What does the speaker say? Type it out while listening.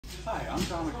Hi, I'm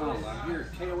John McDonald. I'm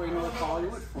here at KOA North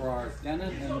Hollywood for our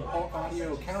Denon and Polk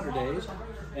Audio Counter Days,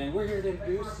 and we're here to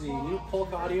introduce the new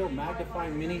Polk Audio Magnify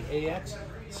Mini AX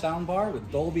soundbar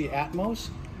with Dolby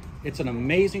Atmos. It's an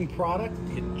amazing product.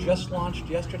 It just launched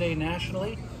yesterday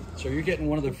nationally, so you're getting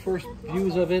one of the first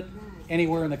views of it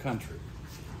anywhere in the country.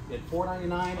 At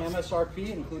 $499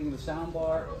 MSRP, including the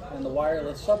soundbar and the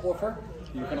wireless subwoofer.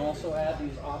 You can also add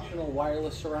these optional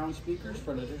wireless surround speakers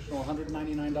for an additional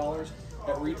 $199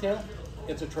 at retail.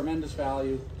 It's a tremendous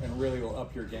value and really will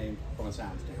up your game from a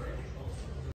sound standpoint.